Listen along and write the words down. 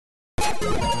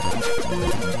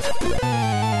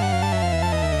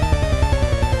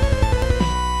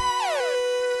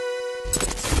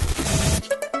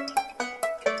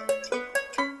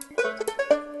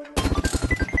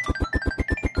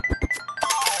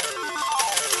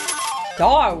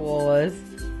Star Wars?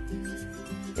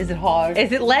 Is it hard?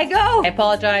 Is it Lego? I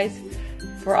apologize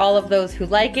for all of those who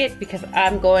like it because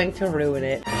I'm going to ruin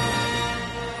it.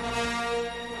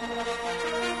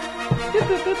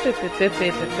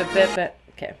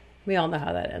 Okay, we all know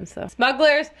how that ends though.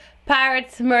 Smugglers,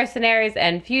 pirates, mercenaries,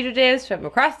 and fugitives from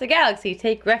across the galaxy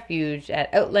take refuge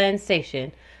at Outland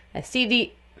Station. A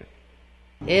CD...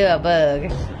 Ew, a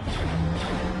bug.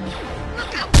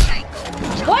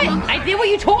 What? I did what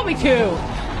you told me to!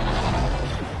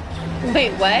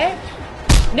 Wait, what?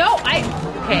 No,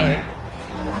 okay.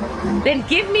 Then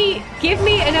give me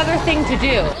another thing to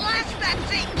do. Blast that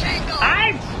thing, Django!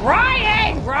 I'm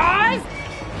trying, Roz!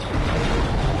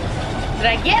 Did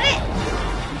I get it?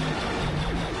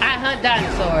 I hunt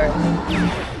dinosaurs.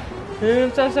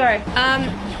 I'm so sorry.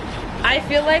 I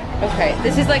feel like, okay,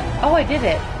 this is like, oh, I did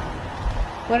it.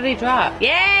 What did he drop?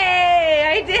 Yay!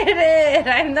 I did it!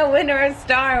 I'm the winner of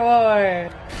Star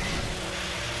Wars!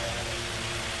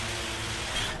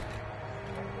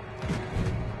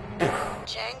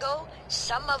 Django,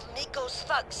 some of Miko's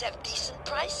thugs have decent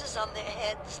prices on their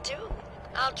heads, too.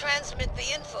 I'll transmit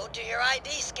the info to your ID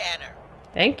scanner.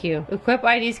 Thank you. Equip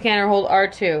ID scanner, hold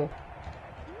R2.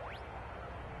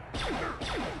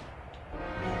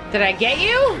 Did I get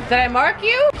you? Did I mark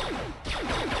you?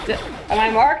 Am I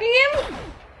marking him?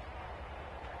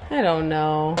 I don't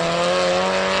know.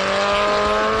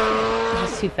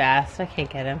 He's too fast. I can't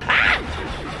get him. Ah!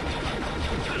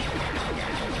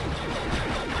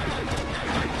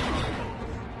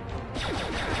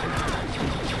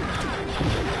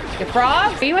 You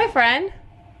frog? Are you my friend?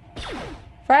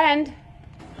 Friend?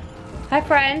 Hi,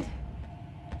 friend.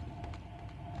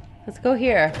 Let's go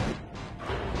here.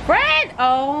 Friend!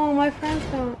 Oh, my friend's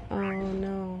gone. Oh,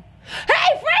 no.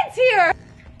 Hey, friend's here!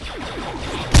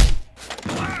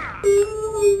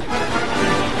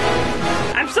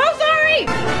 I'm so sorry!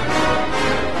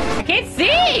 I can't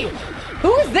see!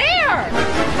 Who's there?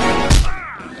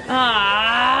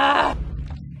 Ah!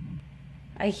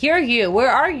 I hear you. Where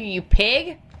are you, you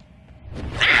pig?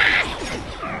 Ah!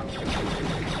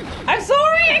 I'm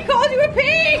sorry I called you a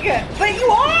pig! But you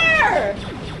are!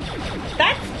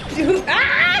 That's...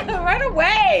 Ah! Run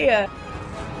away!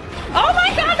 Oh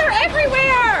my god, they're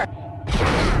everywhere!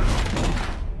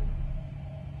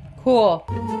 Cool.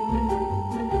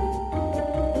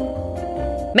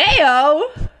 Mayo?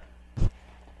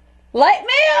 Light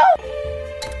mayo?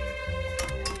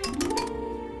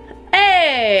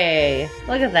 Hey!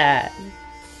 Look at that.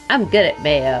 I'm good at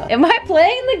mayo. Am I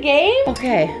playing the game?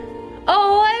 Okay.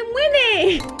 Oh, I'm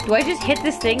winning! Do I just hit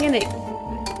this thing and it...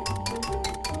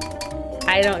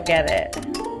 I don't get it.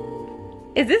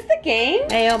 Is this the game?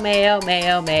 Mayo, mayo,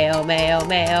 mayo, mayo, mayo,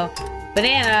 mayo.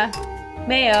 Banana.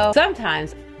 Mayo.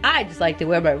 Sometimes I just like to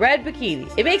wear my red bikini.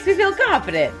 It makes me feel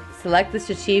confident. Select this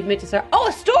achievement to start. Oh,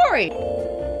 a story!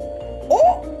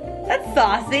 Oh, that's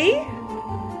saucy.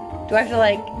 Do I have to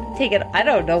like take it? I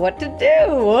don't know what to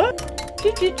do.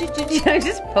 I'm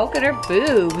just poking her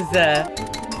boobs.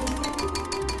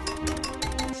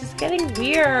 It's just getting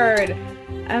weird.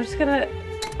 I'll just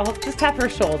tap her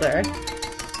shoulder.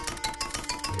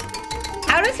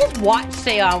 How does his watch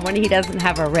stay on when he doesn't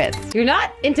have a wrist? You're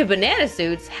not into banana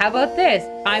suits. How about this?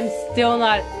 I'm still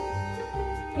not...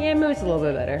 Yeah, maybe it's a little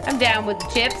bit better. I'm down with the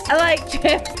chips. I like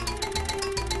chips.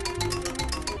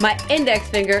 My index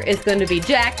finger is going to be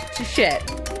jacked to shit.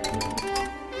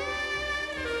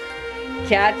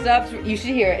 Cat's up. You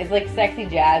should hear it. It's like sexy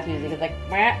jazz music. It's like...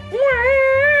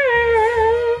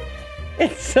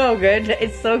 It's so good.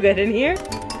 It's so good in here.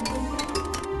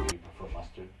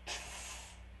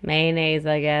 Mayonnaise,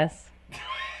 I guess.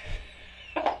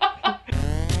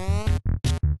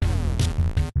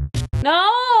 No!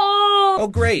 Oh,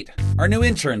 great. Our new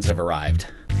interns have arrived.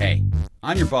 Hey,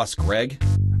 I'm your boss, Greg,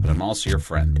 but I'm also your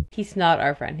friend. He's not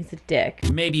our friend. He's a dick.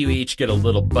 Maybe you each get a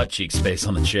little butt cheek space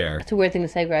on the chair. That's a weird thing to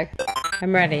say, Greg.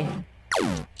 I'm ready.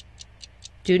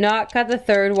 Do not cut the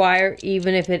third wire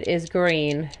even if it is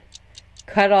green.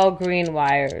 Cut all green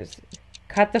wires.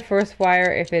 Cut the first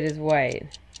wire if it is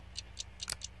white.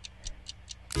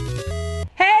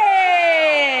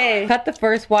 Hey! Cut the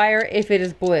first wire if it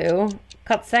is blue.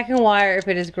 Cut second wire if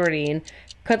it is green.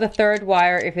 Cut the third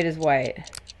wire if it is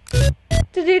white.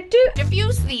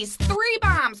 Defuse these 3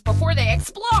 bombs before they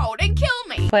explode and kill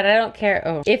me. But I don't care.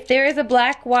 Oh. If there is a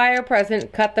black wire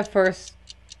present, cut the first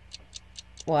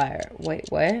wire. Wait,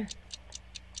 what?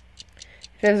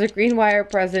 If there's a green wire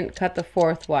present, cut the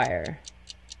 4th wire.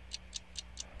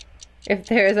 If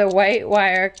there's a white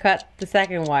wire, cut the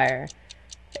 2nd wire.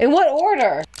 In what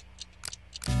order?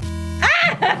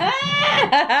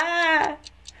 Ah!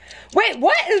 Wait,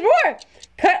 what? There's more!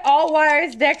 Cut all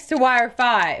wires next to wire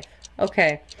 5.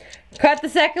 Okay. Cut the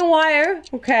 2nd wire.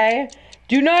 Okay.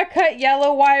 Do not cut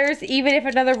yellow wires even if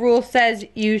another rule says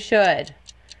you should.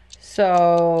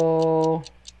 So...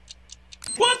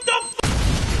 What the f?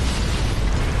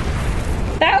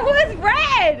 That was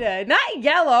red! Not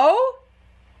yellow!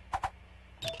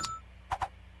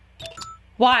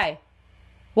 Why?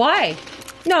 Why?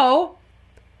 No.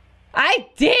 I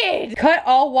did! Cut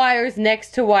all wires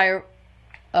next to wire...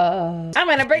 I'm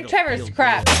gonna break Trevor's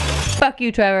crap. Fuck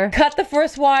you, Trevor. Cut the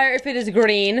 1st wire if it is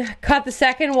green. Cut the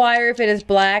 2nd wire if it is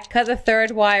black. Cut the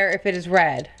 3rd wire if it is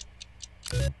red.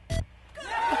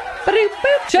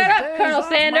 Shut up, Colonel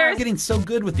Sanders. You're getting so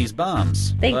good with these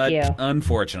bombs. Thank you.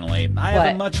 Unfortunately, I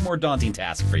have a much more daunting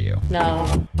task for you.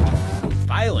 No.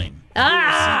 Filing.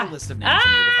 Ah! You'll receive a list of names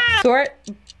in your device. Sort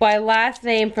by last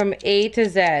name from A to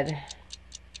Z.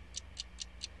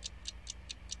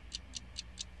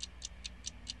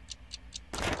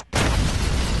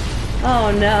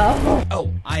 Oh no.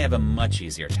 Oh, I have a much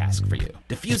easier task for you.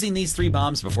 Defusing these 3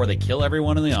 bombs before they kill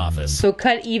everyone in the office. So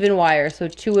cut even wires, so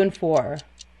 2 and 4.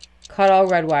 Cut all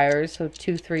red wires, so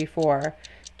 2, 3, 4.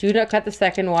 Do not cut the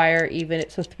 2nd wire even,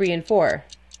 so 3 and 4.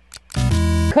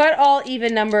 Cut all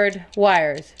even numbered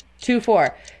wires, 2,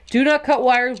 4. Do not cut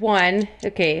wires 1.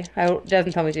 Okay, it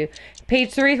doesn't tell me to.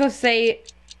 Page 3 will say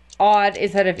odd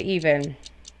instead of even.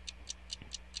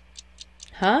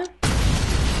 Huh?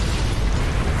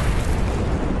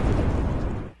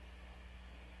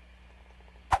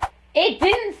 It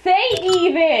didn't say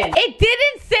even! It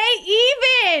didn't say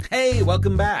even! Hey,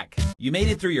 welcome back. You made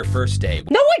it through your first day.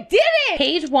 No, I didn't!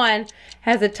 Page 1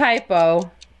 has a typo.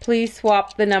 Please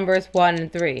swap the numbers 1 and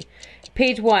 3.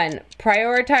 Page 1,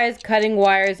 prioritize cutting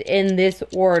wires in this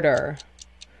order.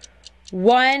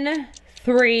 1,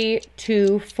 3,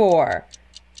 2, 4.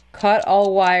 Cut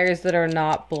all wires that are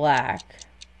not black.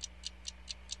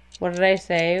 What did I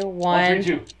say? 1,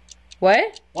 3, 2.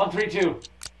 What? 1, 3, 2.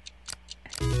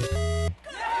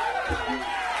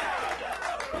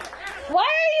 Why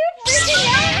are you freaking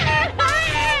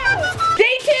out?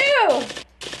 Day 2!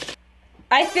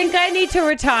 I think I need to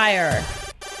retire.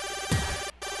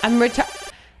 I'm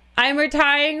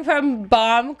retiring from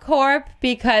Bomb Corp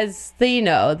because, you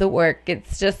know, the work,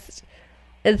 it's just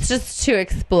too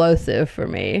explosive for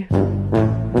me.